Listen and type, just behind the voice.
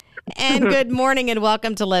And good morning and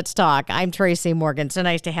welcome to Let's Talk. I'm Tracy Morgan. So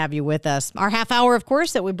nice to have you with us. Our half hour, of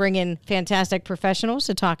course, that we bring in fantastic professionals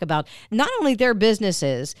to talk about not only their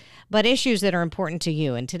businesses, but issues that are important to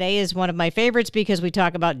you. And today is one of my favorites because we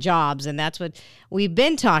talk about jobs, and that's what we've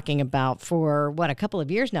been talking about for, a couple of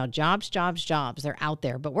years now. Jobs. They're out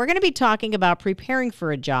there. But we're going to be talking about preparing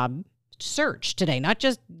for a job search today, not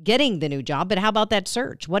just getting the new job, but how about that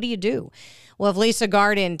search? What do you do? We'll have Lisa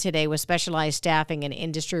Gard in today with Specialized Staffing and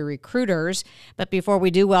Industry Recruiters. But before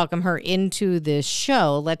we do welcome her into the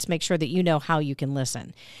show, let's make sure that you know how you can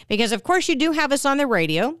listen. Because, of course, you do have us on the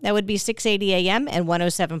radio. That would be 680 AM and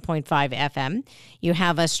 107.5 FM. You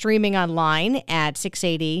have us streaming online at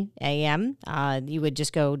 680 AM. You would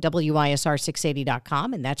just go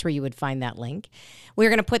WISR680.com, and that's where you would find that link. We're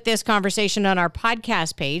going to put this conversation on our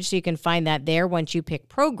podcast page, so you can find that there once you pick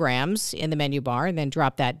programs in the menu bar and then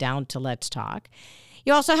drop that down to Let's Talk.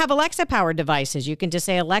 You also have Alexa-powered devices. You can just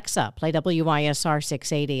say, Alexa, play WISR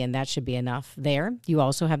 680, and that should be enough there. You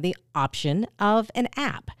also have the option of an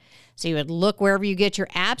app. So you would look wherever you get your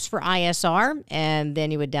apps for ISR, and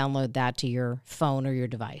then you would download that to your phone or your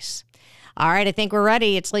device. All right, I think we're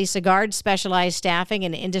ready. It's Lisa Gard, Specialized Staffing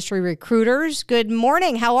and Industry Recruiters. Good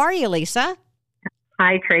morning. How are you, Lisa?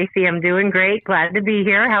 Hi, Tracy. I'm doing great. Glad to be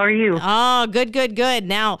here. How are you? Oh, good.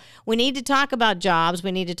 Now, we need to talk about jobs.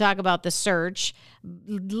 We need to talk about the search.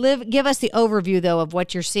 Give us the overview, though, of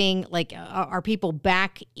what you're seeing. Like, are people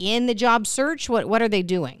back in the job search? What are they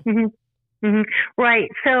doing? Right.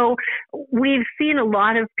 So we've seen a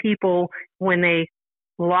lot of people, when they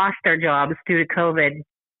lost their jobs due to COVID,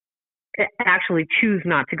 actually choose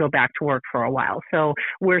not to go back to work for a while. So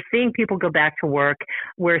we're seeing people go back to work.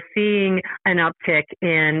 We're seeing an uptick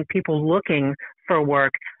in people looking for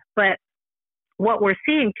work. But what we're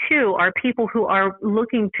seeing, too, are people who are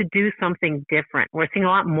looking to do something different. We're seeing a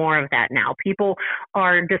lot more of that now. People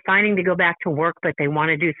are deciding to go back to work, but they want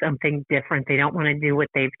to do something different. They don't want to do what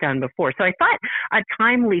they've done before. So I thought a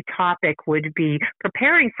timely topic would be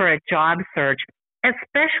preparing for a job search,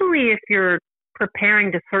 especially if you're preparing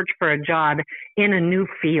to search for a job in a new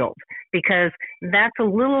field, because that's a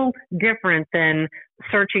little different than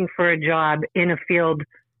searching for a job in a field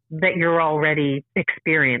that you're already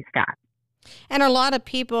experienced at. And a lot of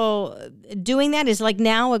people doing that is like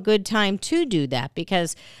now a good time to do that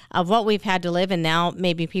because of what we've had to live. And now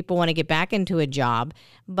maybe people want to get back into a job,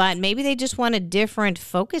 but maybe they just want a different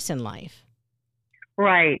focus in life.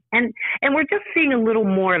 Right. And we're just seeing a little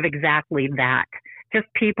more of exactly that. Just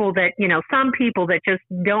people that, some people that just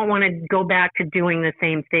don't want to go back to doing the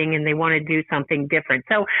same thing and they want to do something different.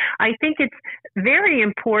 So I think it's very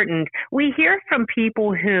important. We hear from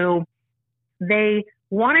people who they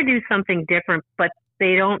want to do something different, but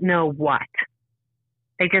they don't know what.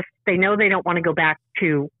 They know they don't want to go back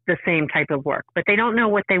to the same type of work, but they don't know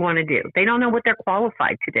what they want to do. They don't know what they're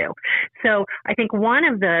qualified to do. So I think one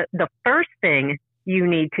of the first thing you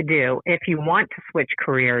need to do if you want to switch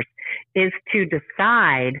careers is to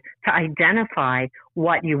decide to identify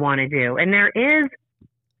what you want to do. And there's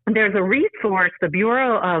a resource. The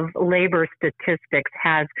Bureau of Labor Statistics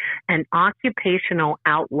has an occupational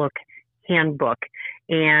outlook handbook,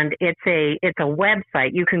 and it's a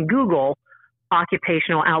website. You can Google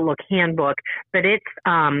Occupational Outlook Handbook, but it's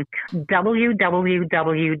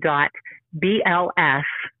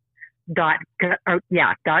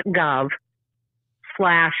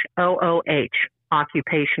www.bls.gov/OOH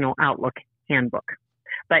Occupational Outlook Handbook.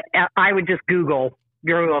 But I would just Google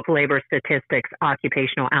Bureau of Labor Statistics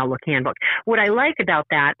Occupational Outlook Handbook. What I like about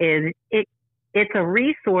that is it's a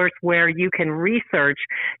resource where you can research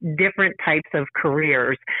different types of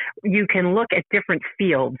careers. You can look at different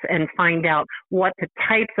fields and find out what the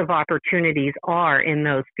types of opportunities are in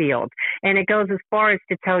those fields. And it goes as far as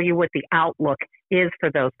to tell you what the outlook is for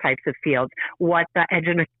those types of fields, what the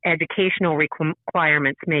educational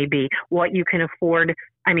requirements may be, what you can afford,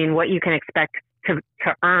 what you can expect to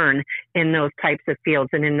earn in those types of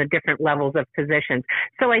fields and in the different levels of positions.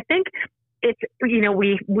 So I think it's,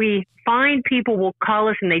 we find people will call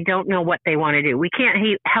us and they don't know what they want to do. We can't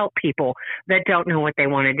help people that don't know what they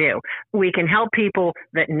want to do. We can help people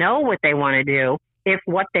that know what they want to do if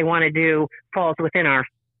what they want to do falls within our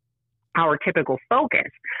typical focus.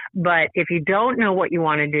 But if you don't know what you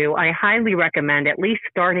want to do, I highly recommend at least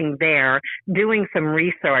starting there, doing some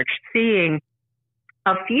research, seeing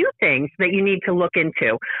a few things that you need to look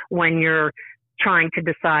into when you're trying to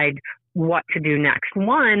decide what to do next.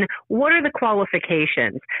 One, what are the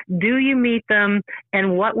qualifications? Do you meet them?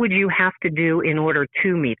 And what would you have to do in order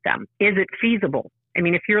to meet them? Is it feasible?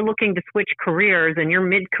 If you're looking to switch careers and you're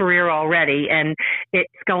mid-career already and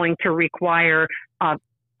it's going to require a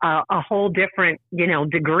a whole different,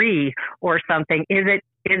 degree or something. Is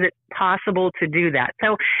it possible to do that?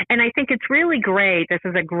 So, and I think it's really great. This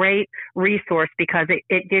is a great resource because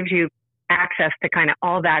it gives you access to kind of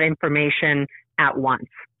all that information at once.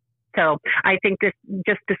 So I think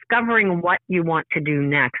just discovering what you want to do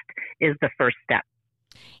next is the first step.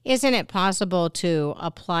 Isn't it possible to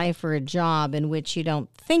apply for a job in which you don't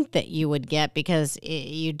think that you would get because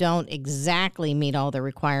you don't exactly meet all the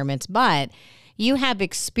requirements, but you have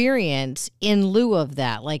experience in lieu of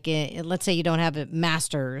that? Like, let's say you don't have a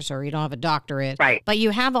master's or you don't have a doctorate, right, but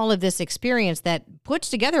you have all of this experience that puts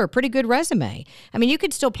together a pretty good resume. I mean, you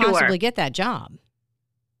could still possibly get that job.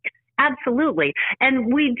 Absolutely.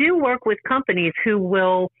 And we do work with companies who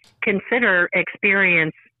will consider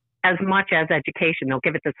experience as much as education. They'll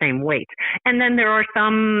give it the same weight. And then there are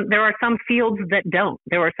some fields that don't.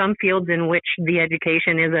 There are some fields in which the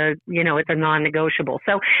education is it's a non-negotiable.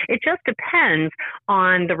 So it just depends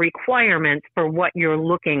on the requirements for what you're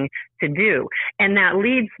looking to do. And that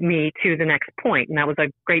leads me to the next point. And that was a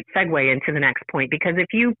great segue into the next point, because if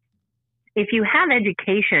you have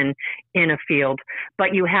education in a field,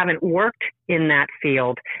 but you haven't worked in that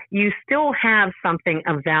field, you still have something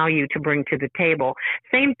of value to bring to the table.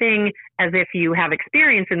 Same thing as if you have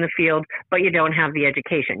experience in the field, but you don't have the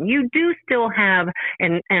education. You do still have,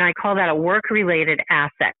 and I call that a work-related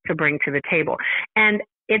asset to bring to the table. And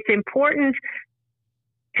it's important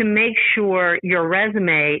to make sure your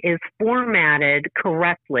resume is formatted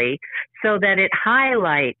correctly so that it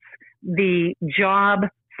highlights the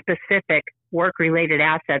job-specific work-related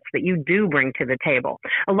assets that you do bring to the table.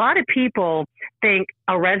 A lot of people think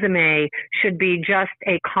a resume should be just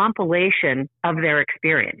a compilation of their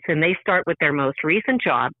experience, and they start with their most recent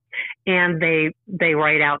job, and they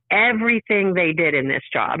write out everything they did in this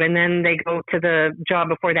job, and then they go to the job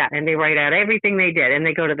before that, and they write out everything they did, and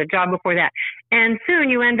they go to the job before that, and soon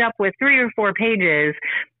you end up with 3 or 4 pages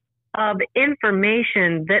of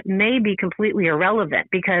information that may be completely irrelevant,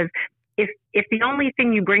 because if the only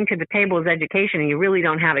thing you bring to the table is education and you really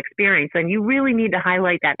don't have experience, then you really need to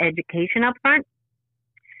highlight that education up front.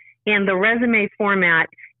 And the resume format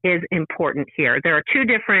is important here. There are 2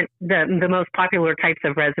 different, the most popular types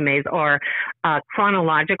of resumes are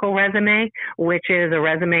chronological resume, which is a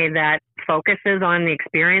resume that focuses on the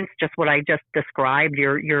experience, just what I just described,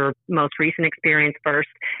 your most recent experience first,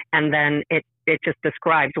 and then it just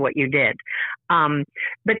describes what you did.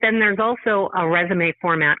 But then there's also a resume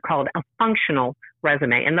format called a functional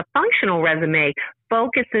resume. And the functional resume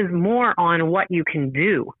focuses more on what you can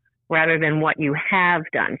do rather than what you have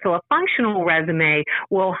done. So a functional resume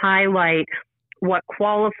will highlight what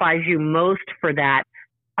qualifies you most for that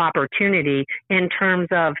opportunity in terms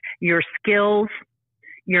of your skills,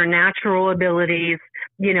 your natural abilities,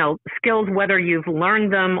 skills, whether you've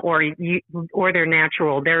learned them or they're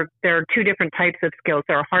natural. There are 2 different types of skills.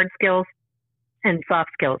 There are hard skills and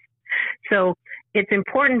soft skills. So it's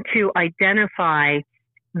important to identify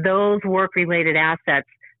those work-related assets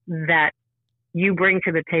that you bring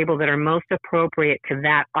to the table that are most appropriate to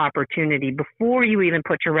that opportunity before you even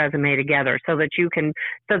put your resume together, so that you can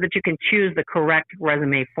choose the correct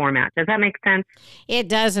resume format. Does that make sense? It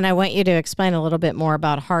does, and I want you to explain a little bit more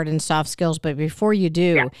about hard and soft skills. But before you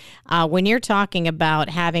do, when you're talking about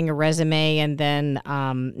having a resume and then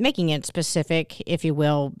making it specific, if you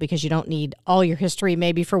will, because you don't need all your history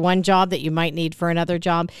maybe for one job that you might need for another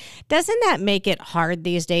job, doesn't that make it hard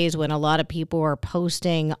these days when a lot of people are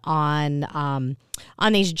posting on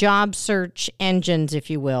these job search engines,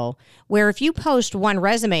 if you will, where if you post one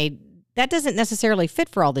resume, that doesn't necessarily fit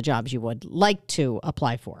for all the jobs you would like to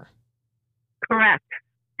apply for? Correct.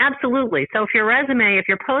 Absolutely. So if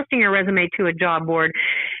you're posting your resume to a job board,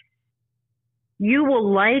 you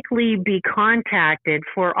will likely be contacted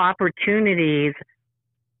for opportunities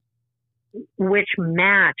which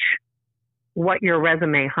match what your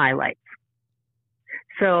resume highlights.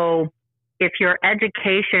 So if your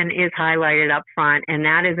education is highlighted up front and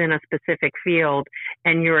that is in a specific field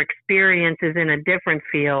and your experience is in a different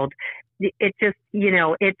field, it just,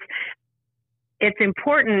 it's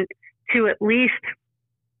important to at least,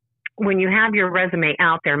 when you have your resume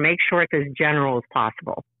out there, make sure it's as general as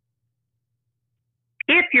possible.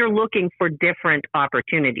 If you're looking for different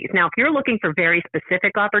opportunities. Now, if you're looking for very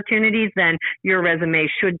specific opportunities, then your resume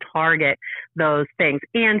should target those things.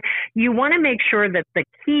 And you want to make sure that the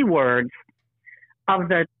keywords of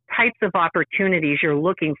the types of opportunities you're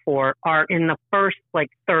looking for are in the first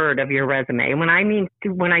third of your resume. And when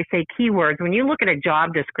I say keywords, when you look at a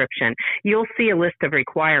job description, you'll see a list of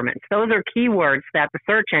requirements. Those are keywords that the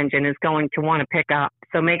search engine is going to want to pick up.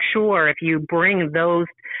 So make sure if you bring those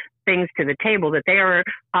things to the table that they are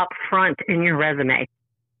up front in your resume.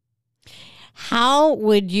 How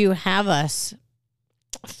would you have us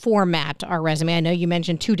format our resume? I know you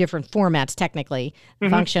mentioned two different formats, technically,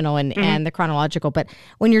 functional and the chronological, but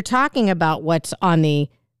when you're talking about what's on the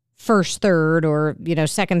first third or,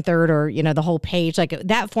 second third or, the whole page, like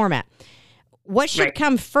that format, what should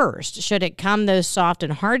come first? Should it come those soft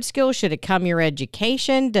and hard skills? Should it come your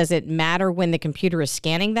education? Does it matter when the computer is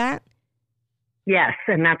scanning that? Yes,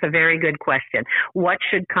 and that's a very good question. What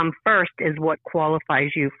should come first is what qualifies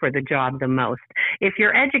you for the job the most. If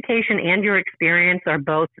your education and your experience are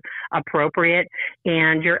both appropriate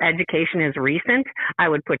and your education is recent, I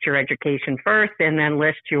would put your education first and then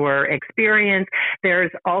list your experience.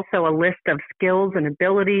 There's also a list of skills and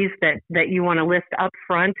abilities that you want to list up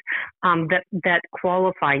front that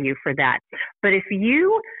qualify you for that. But if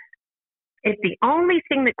the only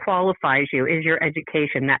thing that qualifies you is your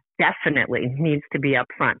education, that definitely needs to be up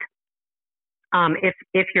front.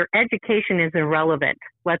 If your education is irrelevant,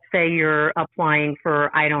 let's say you're applying for,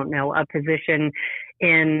 a position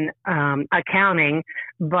in accounting,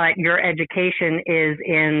 but your education is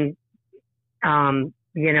in,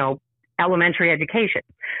 elementary education.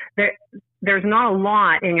 There's not a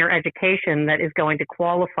lot in your education that is going to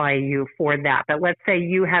qualify you for that. But let's say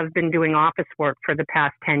you have been doing office work for the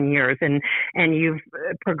past 10 years and you've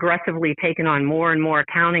progressively taken on more and more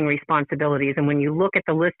accounting responsibilities. And when you look at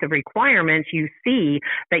the list of requirements, you see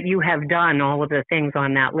that you have done all of the things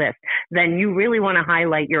on that list. Then you really want to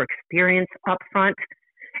highlight your experience up front,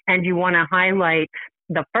 and you want to highlight,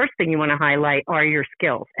 the first thing you want to highlight are your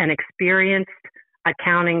skills. An experienced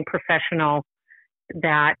accounting professional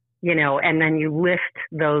that, and then you list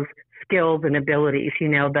those skills and abilities,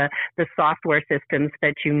 the software systems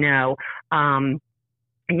that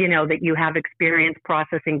that you have experience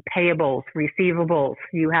processing payables, receivables,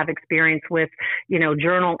 you have experience with,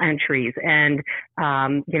 journal entries and,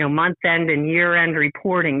 month end and year end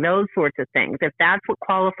reporting, those sorts of things. If that's what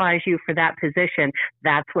qualifies you for that position,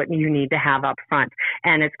 that's what you need to have up front.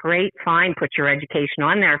 And it's great, fine, put your education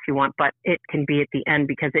on there if you want, but it can be at the end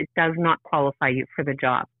because it does not qualify you for the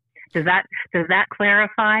job. Does that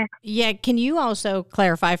clarify? Yeah. Can you also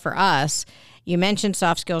clarify for us? You mentioned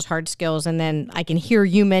soft skills, hard skills, and then I can hear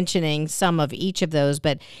you mentioning some of each of those.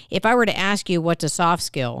 But if I were to ask you what's a soft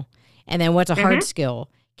skill and then what's a hard skill,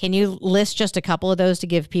 can you list just a couple of those to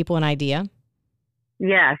give people an idea?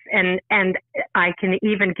 Yes, and I can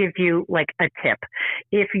even give you like a tip.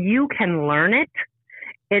 If you can learn it,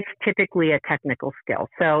 it's typically a technical skill.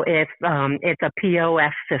 So if it's a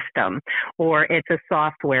POS system, or it's a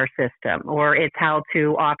software system, or it's how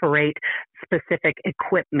to operate specific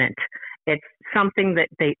equipment, it's something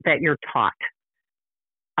that you're taught.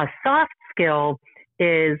 A soft skill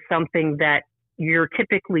is something that you're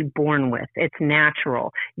typically born with. It's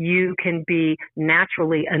natural. You can be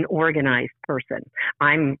naturally an organized person.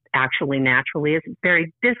 I'm actually naturally a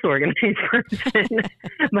very disorganized person,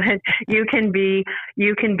 but you can be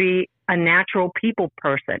a natural people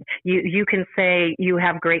person. You can say you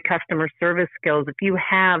have great customer service skills if you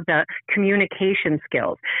have the communication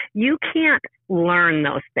skills. You can't learn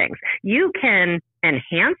those things. You can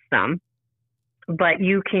enhance them, but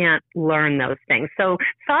you can't learn those things. So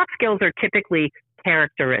soft skills are typically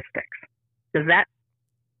characteristics. Does that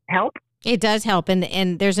help? It does help.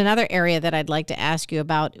 And there's another area that I'd like to ask you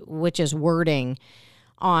about, which is wording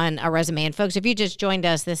on a resume. And folks, if you just joined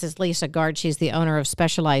us, this is Lisa Gard. She's the owner of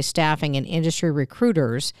Specialized Staffing and Industry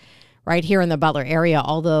Recruiters right here in the Butler area,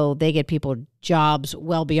 although they get people jobs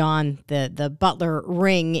well beyond the Butler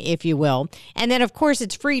ring, if you will. And then, of course,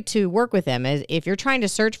 it's free to work with them. If you're trying to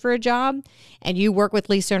search for a job and you work with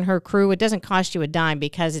Lisa and her crew, it doesn't cost you a dime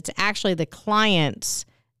because it's actually the clients,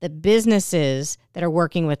 the businesses that are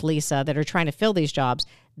working with Lisa that are trying to fill these jobs.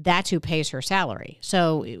 That's who pays her salary.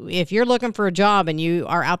 So if you're looking for a job and you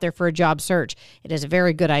are out there for a job search, it is a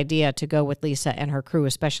very good idea to go with Lisa and her crew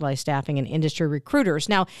of Specialized Staffing and Industry Recruiters.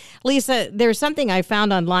 Now, Lisa, there's something I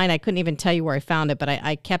found online. I couldn't even tell you where I found it, but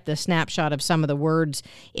I kept a snapshot of some of the words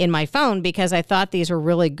in my phone because I thought these were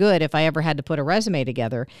really good if I ever had to put a resume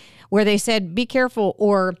together, where they said, be careful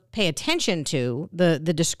or pay attention to the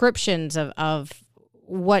descriptions of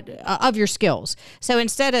your skills. So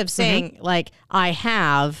instead of saying like, I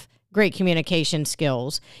have great communication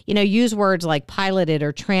skills, use words like piloted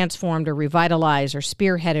or transformed or revitalized or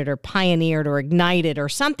spearheaded or pioneered or ignited or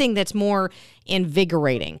something that's more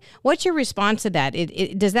invigorating. What's your response to that?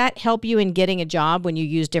 Does that help you in getting a job when you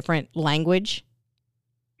use different language?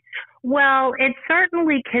 Well, it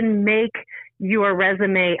certainly can make your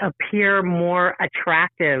resume appear more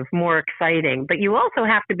attractive, more exciting, but you also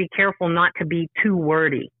have to be careful not to be too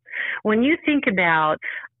wordy. When you think about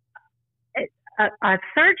a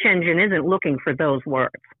search engine isn't looking for those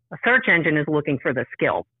words. A search engine is looking for the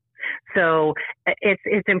skill. So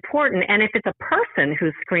it's important. And if it's a person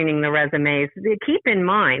who's screening the resumes, keep in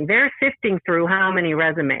mind, they're sifting through how many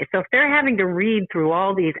resumes. So if they're having to read through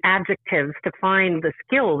all these adjectives to find the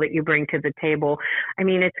skill that you bring to the table, I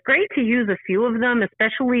mean, it's great to use a few of them,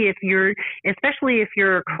 especially if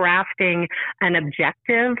you're crafting an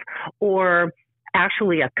objective or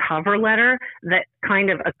actually a cover letter that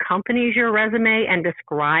kind of accompanies your resume and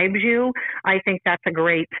describes you. I think that's a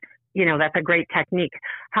great technique.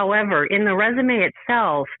 However, in the resume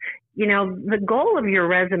itself, the goal of your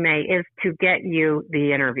resume is to get you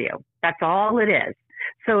the interview. That's all it is.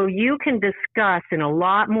 So you can discuss in a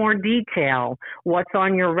lot more detail what's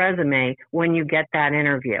on your resume when you get that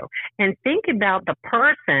interview. And think about the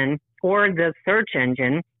person or the search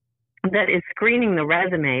engine that is screening the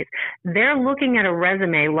resumes. They're looking at a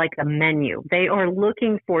resume like a menu. They are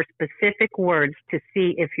looking for specific words to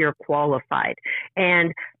see if you're qualified.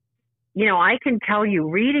 And I can tell you,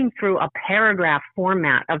 reading through a paragraph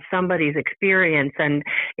format of somebody's experience, and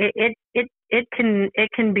it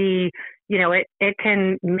can be, it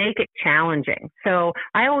can make it challenging. So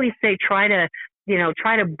I always say try to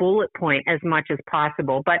bullet point as much as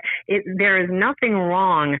possible. But there is nothing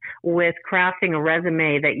wrong with crafting a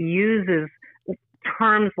resume that uses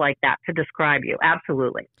terms like that to describe you.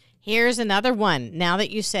 Absolutely. Here's another one. Now that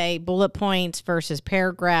you say bullet points versus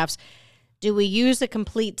paragraphs, do we use a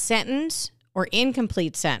complete sentence or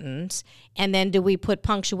incomplete sentence? And then do we put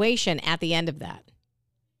punctuation at the end of that?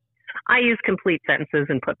 I use complete sentences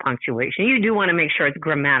and put punctuation. You do want to make sure it's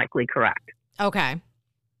grammatically correct. Okay.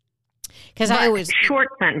 Because I always short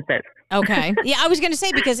sentences. Okay. Yeah, I was going to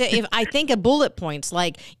say, because if I think of bullet points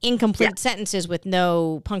like incomplete sentences with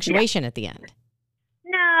no punctuation at the end.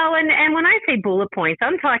 No, and when I say bullet points,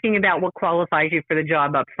 I'm talking about what qualifies you for the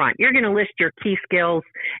job up front. You're going to list your key skills,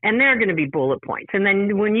 and they're going to be bullet points. And then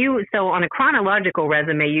so on a chronological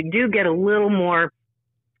resume, you do get a little more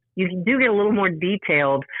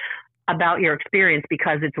detailed about your experience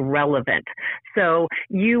because it's relevant. So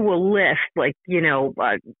you will list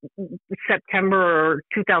September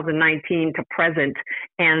 2019 to present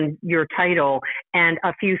and your title and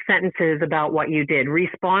a few sentences about what you did,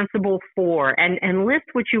 responsible for, and list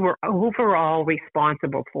what you were overall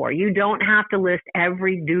responsible for. You don't have to list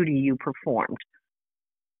every duty you performed.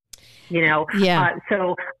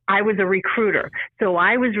 So I was a recruiter. So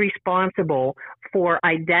I was responsible for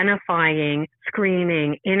identifying,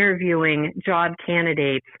 screening, interviewing job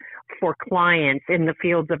candidates for clients in the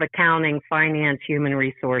fields of accounting, finance, human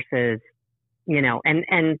resources,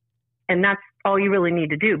 and that's all you really need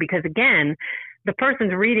to do, because again, the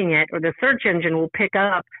person's reading it, or the search engine will pick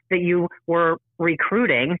up that you were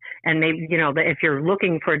recruiting, and maybe, if you're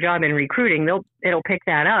looking for a job in recruiting, it'll pick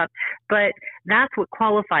that up. But that's what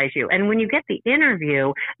qualifies you. And when you get the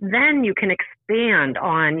interview, then you can expand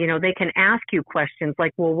on, they can ask you questions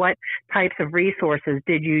like, well, what types of resources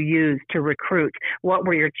did you use to recruit? What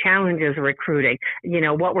were your challenges recruiting?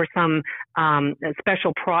 What were some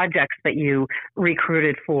special projects that you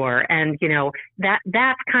recruited for? And,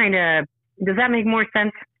 that's kind of, does that make more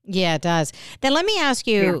sense? Yeah, it does. Then let me ask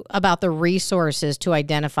you about the resources to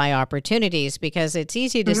identify opportunities, because it's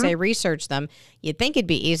easy to say research them. You'd think it'd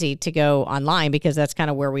be easy to go online because that's kind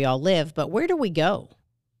of where we all live. But where do we go?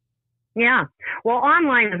 Yeah. Well,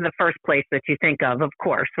 online is the first place that you think of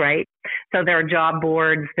course, right? So there are job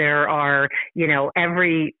boards. There are,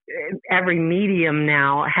 every medium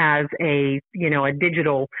now has a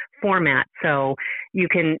digital format. So you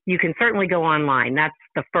can certainly go online. That's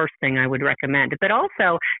the first thing I would recommend. But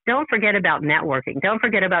also, don't forget about networking. Don't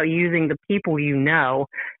forget about using the people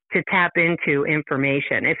to tap into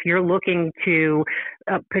information. If you're looking to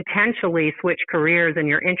potentially switch careers and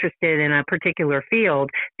you're interested in a particular field,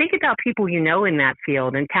 think about people in that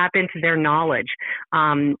field and tap into their knowledge.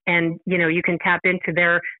 And, you can tap into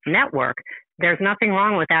their network. There's nothing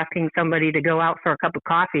wrong with asking somebody to go out for a cup of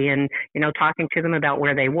coffee and, talking to them about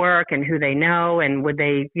where they work and who they know, and would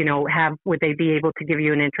they be able to give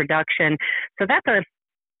you an introduction. So that's a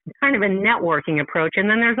kind of a networking approach. And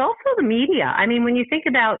then there's also the media. I mean, when you think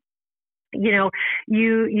about, you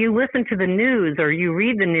listen to the news or you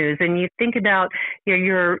read the news and you think about,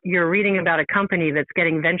 you're reading about a company that's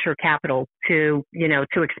getting venture capital to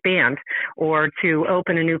expand or to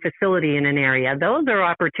open a new facility in an area. Those are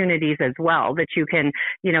opportunities as well that you can,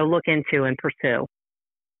 look into and pursue.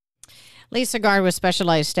 Lisa Gard with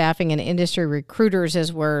Specialized Staffing and Industry Recruiters,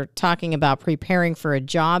 as we're talking about preparing for a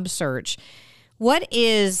job search.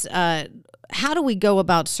 How do we go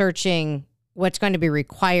about searching what's going to be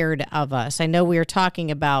required of us? I know we were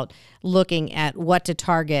talking about looking at what to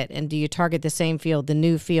target, and do you target the same field, the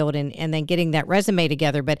new field, and then getting that resume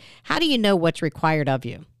together, but how do you know what's required of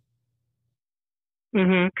you?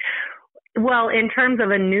 Well, in terms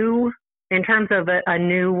of a new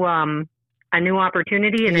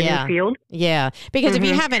opportunity in a new field. Yeah. Because if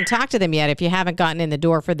you haven't talked to them yet, if you haven't gotten in the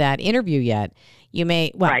door for that interview yet, you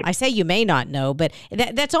may, I say you may not know, but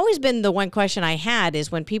that's always been the one question I had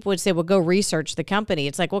is when people would say, well, go research the company.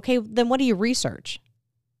 It's like, okay, then what do you research?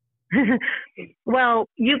 Well,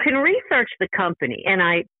 you can research the company, and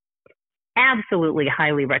I absolutely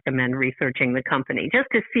highly recommend researching the company just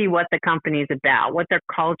to see what the company's about, what their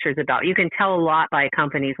culture is about. You can tell a lot by a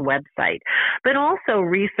company's website, but also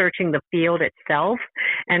researching the field itself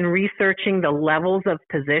and researching the levels of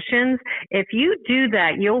positions. If you do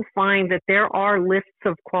that, you'll find that there are lists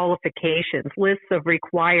of qualifications, lists of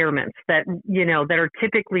requirements that, that are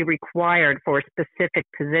typically required for a specific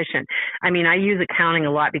position. I mean, I use accounting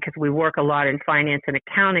a lot because we work a lot in finance and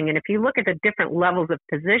accounting. And if you look at the different levels of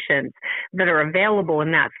positions that are available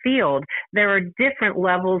in that field, there are different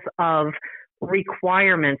levels of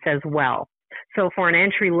requirements as well. So for an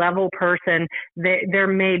entry-level person, there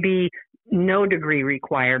may be no degree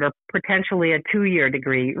required or potentially a 2-year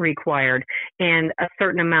degree required and a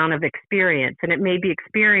certain amount of experience. And it may be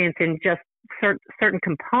experience in just certain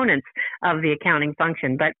components of the accounting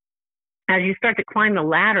function. But as you start to climb the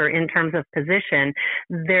ladder in terms of position,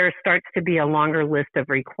 there starts to be a longer list of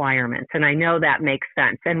requirements. And I know that makes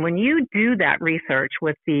sense. And when you do that research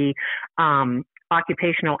with the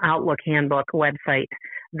Occupational Outlook Handbook website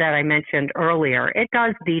that I mentioned earlier, it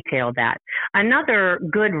does detail that. Another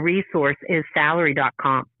good resource is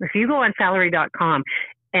salary.com. If you go on salary.com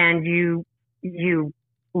and you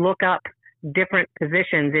look up different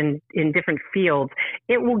positions in different fields,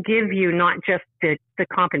 it will give you not just the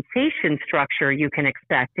compensation structure you can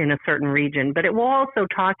expect in a certain region, but it will also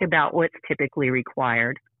talk about what's typically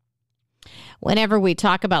required. Whenever we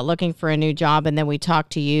talk about looking for a new job and then we talk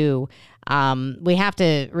to you, we have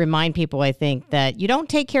to remind people, I think, that you don't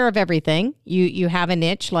take care of everything. You have a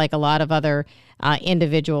niche like a lot of other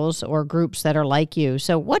individuals or groups that are like you.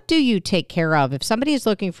 So what do you take care of? If somebody is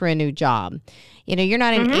looking for a new job, you're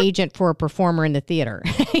not an agent for a performer in the theater.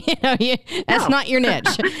 That's not your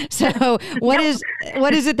niche. So what is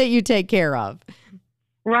it that you take care of?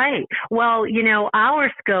 Right. Well,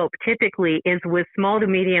 our scope typically is with small to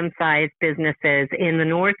medium-sized businesses in the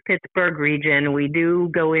North Pittsburgh region. We do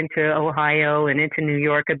go into Ohio and into New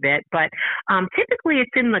York a bit, but typically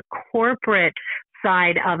it's in the corporate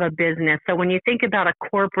side of a business. So when you think about a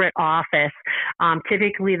corporate office,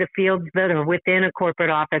 typically the fields that are within a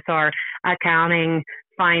corporate office are accounting,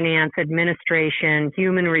 finance, administration,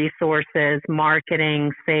 human resources,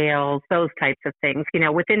 marketing, sales, those types of things.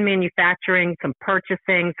 Within manufacturing, some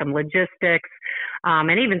purchasing, some logistics,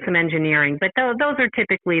 and even some engineering. But those are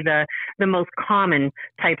typically the most common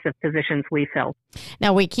types of positions we fill.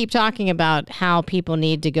 Now, we keep talking about how people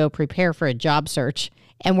need to go prepare for a job search,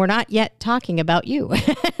 and we're not yet talking about you.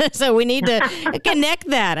 So we need to connect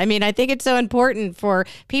that. I mean, I think it's so important for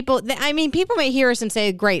people. People may hear us and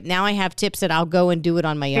say, great, now I have tips that I'll go and do it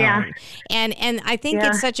on my own. And I think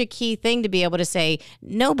it's such a key thing to be able to say,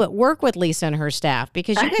 no, but work with Lisa and her staff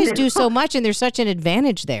because you guys do so much and there's such an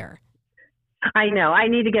advantage there. I know. I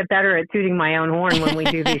need to get better at tooting my own horn when we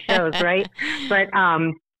do these shows, right? But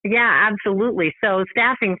yeah, absolutely. So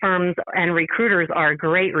staffing firms and recruiters are a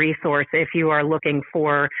great resource if you are looking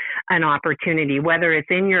for an opportunity, whether it's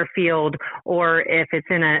in your field or if it's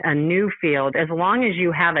in a new field. As long as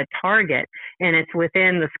you have a target and it's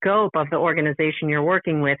within the scope of the organization you're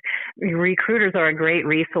working with, recruiters are a great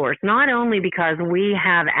resource, not only because we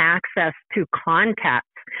have access to contacts,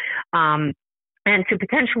 and to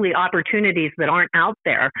potentially opportunities that aren't out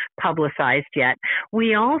there publicized yet. We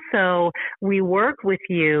work with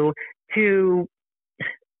you to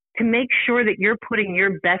make sure that you're putting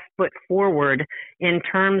your best foot forward in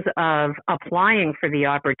terms of applying for the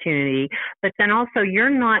opportunity, but then also you're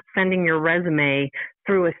not sending your resume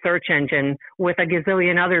through a search engine with a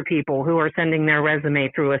gazillion other people who are sending their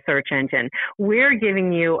resume through a search engine. We're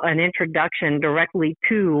giving you an introduction directly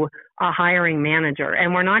to a hiring manager.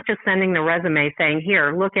 And we're not just sending the resume saying,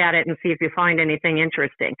 here, look at it and see if you find anything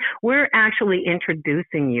interesting. We're actually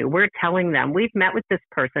introducing you. We're telling them, we've met with this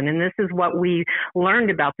person and this is what we learned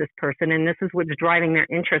about this person and this is what's driving their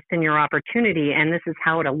interest in your opportunity and this is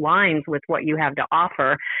how it aligns with what you have to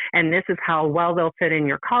offer and this is how well they'll fit in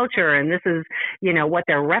your culture and this is, what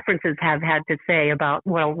their references have had to say about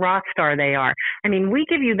what a rock star they are. I mean, we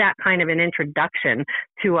give you that kind of an introduction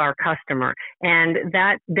to our customer and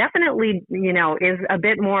that definitely definitely, is a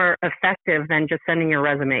bit more effective than just sending your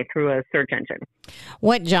resume through a search engine.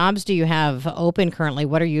 What jobs do you have open currently?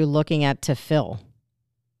 What are you looking at to fill?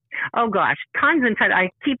 Oh gosh, tons and tons.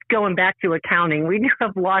 I keep going back to accounting. We do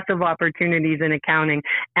have lots of opportunities in accounting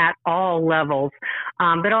at all levels,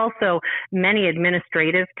 but also many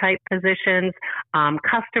administrative type positions,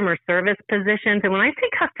 customer service positions. And when I say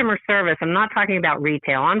customer service, I'm not talking about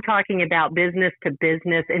retail. I'm talking about business to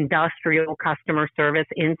business, industrial customer service,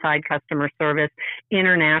 inside customer service,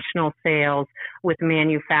 international sales with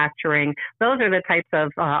manufacturing. Those are the types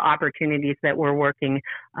of opportunities that we're working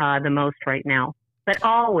the most right now. But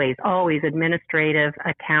always administrative,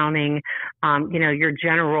 accounting, your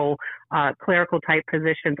general clerical type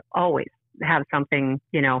positions always have something,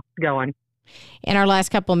 going. In our last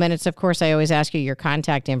couple of minutes, of course, I always ask you your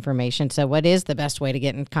contact information. So what is the best way to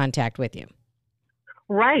get in contact with you?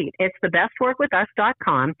 Right. It's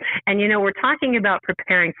thebestworkwithus.com. And, we're talking about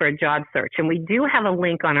preparing for a job search. And we do have a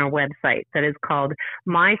link on our website that is called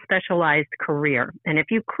My Specialized Career. And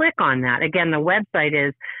if you click on that, again, the website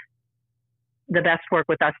is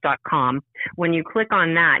thebestworkwithus.com. When you click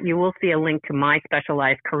on that, you will see a link to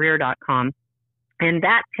myspecializedcareer.com. And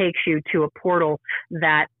that takes you to a portal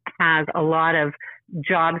that has a lot of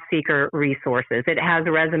job seeker resources. It has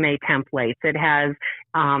resume templates. It has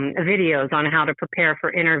videos on how to prepare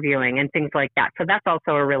for interviewing and things like that. So that's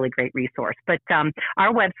also a really great resource. But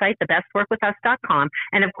our website, thebestworkwithus.com.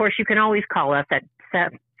 And of course, you can always call us at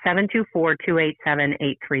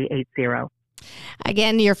 724-287-8380.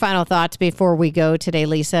 Again, your final thoughts before we go today,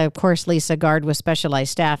 Lisa. Of course, Lisa Gard with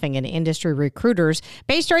Specialized Staffing and Industry Recruiters,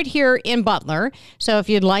 based right here in Butler. So if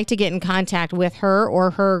you'd like to get in contact with her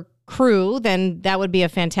or her crew, then that would be a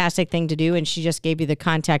fantastic thing to do. And she just gave you the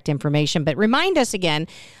contact information. But remind us again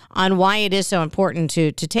on why it is so important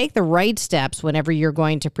to take the right steps whenever you're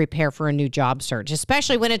going to prepare for a new job search,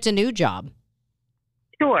 especially when it's a new job.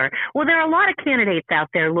 Sure. Well, there are a lot of candidates out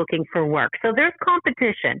there looking for work. So there's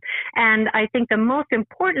competition. And I think the most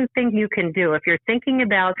important thing you can do if you're thinking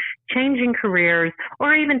about changing careers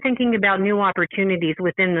or even thinking about new opportunities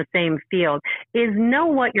within the same field is know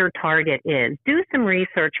what your target is. Do some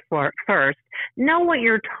research first. Know what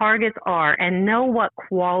your targets are and know what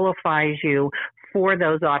qualifies you for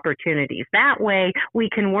those opportunities. That way, we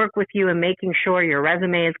can work with you in making sure your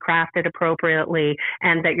resume is crafted appropriately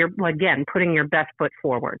and that you're, again, putting your best foot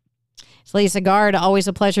forward. It's Lisa Gard. Always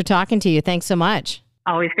a pleasure talking to you. Thanks so much.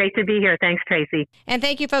 Always great to be here. Thanks, Tracy. And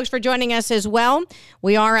thank you, folks, for joining us as well.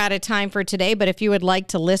 We are out of time for today, but if you would like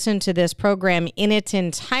to listen to this program in its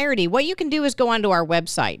entirety, what you can do is go onto our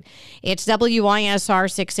website. It's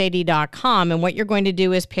WISR680.com, and what you're going to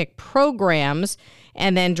do is pick programs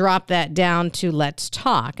and then drop that down to Let's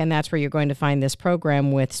Talk. And that's where you're going to find this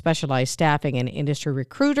program with Specialized Staffing and Industry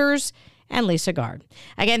Recruiters and Lisa Gard.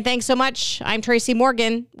 Again, thanks so much. I'm Tracy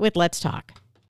Morgan with Let's Talk.